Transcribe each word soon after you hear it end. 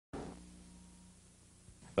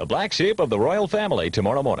the black sheep of the royal family,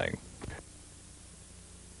 tomorrow morning.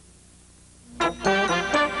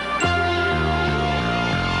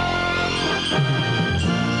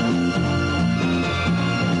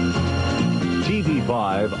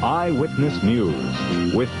 TV5 Eyewitness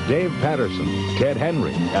News with Dave Patterson, Ted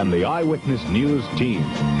Henry, and the Eyewitness News team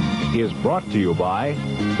is brought to you by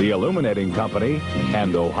the Illuminating Company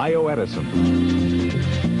and Ohio Edison.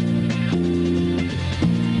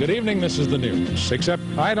 Good evening, this is the news. Except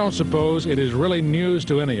I don't suppose it is really news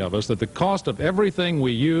to any of us that the cost of everything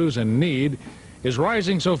we use and need is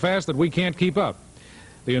rising so fast that we can't keep up.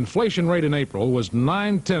 The inflation rate in April was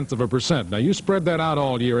 0.9%. Now, you spread that out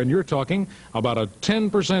all year, and you're talking about a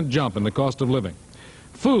 10% jump in the cost of living.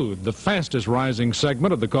 Food, the fastest rising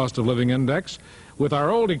segment of the cost of living index, with our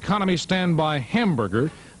old economy standby hamburger,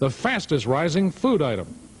 the fastest rising food item.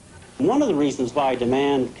 One of the reasons why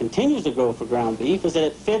demand continues to grow for ground beef is that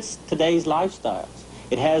it fits today's lifestyles.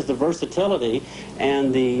 It has the versatility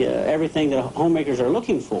and the everything that homemakers are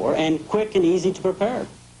looking for, and quick and easy to prepare.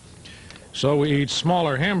 So we eat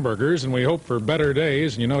smaller hamburgers and we hope for better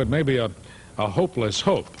days. You know, it may be a hopeless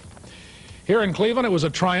hope. Here in Cleveland, it was a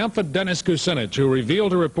triumphant Dennis Kucinich who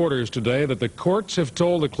revealed to reporters today that the courts have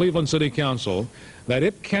told the Cleveland City Council that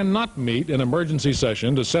it cannot meet an emergency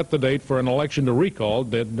session to set the date for an election to recall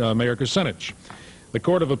Mayor Kucinich. The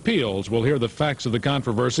Court of Appeals will hear the facts of the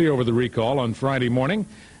controversy over the recall on Friday morning,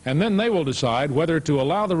 and then they will decide whether to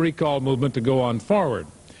allow the recall movement to go on forward.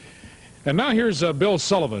 And now here's Bill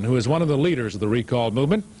Sullivan, who is one of the leaders of the recall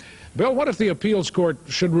movement. Bill, what if the appeals court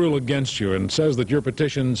should rule against you and says that your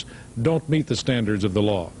petitions don't meet the standards of the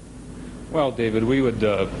law? Well, David, we would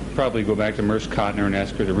probably go back to Merce Cotner and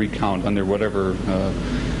ask her to recount under whatever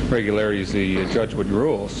regularities the judge would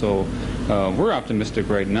rule. So we're optimistic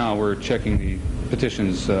right now. We're checking the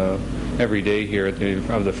petitions every day here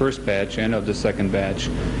of the first batch and of the second batch,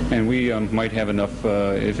 and we might have enough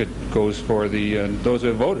if it goes for those who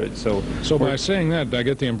have voted. So by saying that, I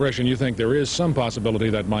get the impression you think there is some possibility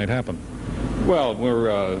that might happen. Well,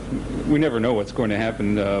 we never know what's going to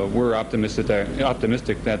happen. We're optimistic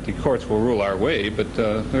that the courts will rule our way, but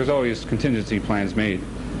there's always contingency plans made.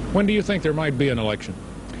 When do you think there might be an election?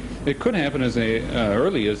 It could happen as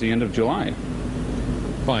early as the end of July.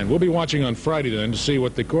 Fine. We'll be watching on Friday then to see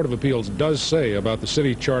what the Court of Appeals does say about the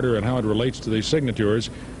city charter and how it relates to the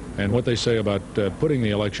signatures and what they say about putting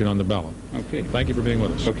the election on the ballot. Okay. Thank you for being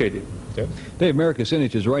with us. Okay, Dave. Dave, Mayor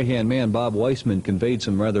Kucinich's right-hand man, Bob Weissman, conveyed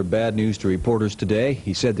some rather bad news to reporters today.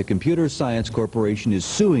 He said the Computer Science Corporation is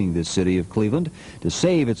suing the city of Cleveland to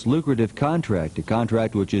save its lucrative contract, a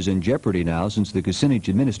contract which is in jeopardy now since the Kucinich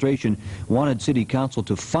administration wanted City Council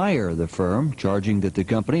to fire the firm, charging that the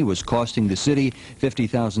company was costing the city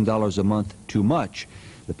 $50,000 a month too much.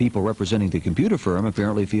 The people representing the computer firm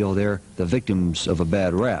apparently feel they're the victims of a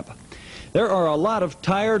bad rap. There are a lot of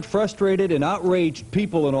tired, frustrated, and outraged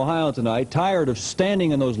people in Ohio tonight, tired of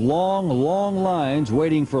standing in those long, long lines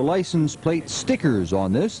waiting for license plate stickers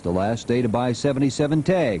on this, the last day to buy 77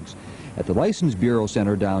 tags. At the License Bureau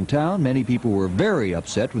Center downtown, many people were very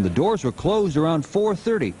upset when the doors were closed around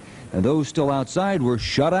 4:30, and those still outside were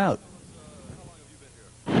shut out.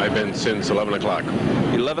 I've been since 11 o'clock.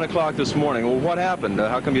 11 o'clock this morning. Well, what happened?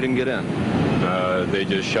 How come you didn't get in? They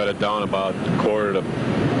just shut it down about quarter to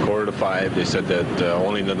 5. They said that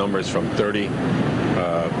only the numbers from 30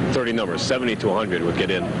 numbers, 70 to 100 would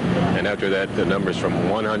get in. And after that, the numbers from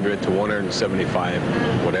 100 to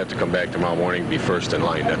 175 would have to come back tomorrow morning, be first in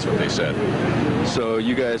line. That's what they said. So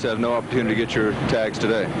you guys have no opportunity to get your tags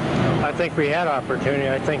today? I think we had opportunity.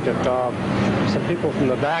 I think that some people from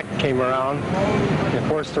the back came around and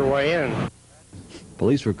forced their way in.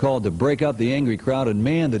 Police were called to break up the angry crowd and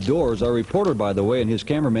man the doors. Our reporter, by the way, and his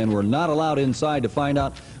cameraman were not allowed inside to find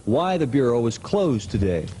out why the Bureau was closed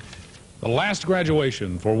today. The last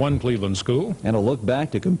graduation for one Cleveland school. And a look back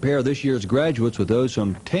to compare this year's graduates with those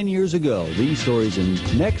from 10 years ago. These stories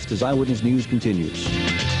and next as Eyewitness News continues.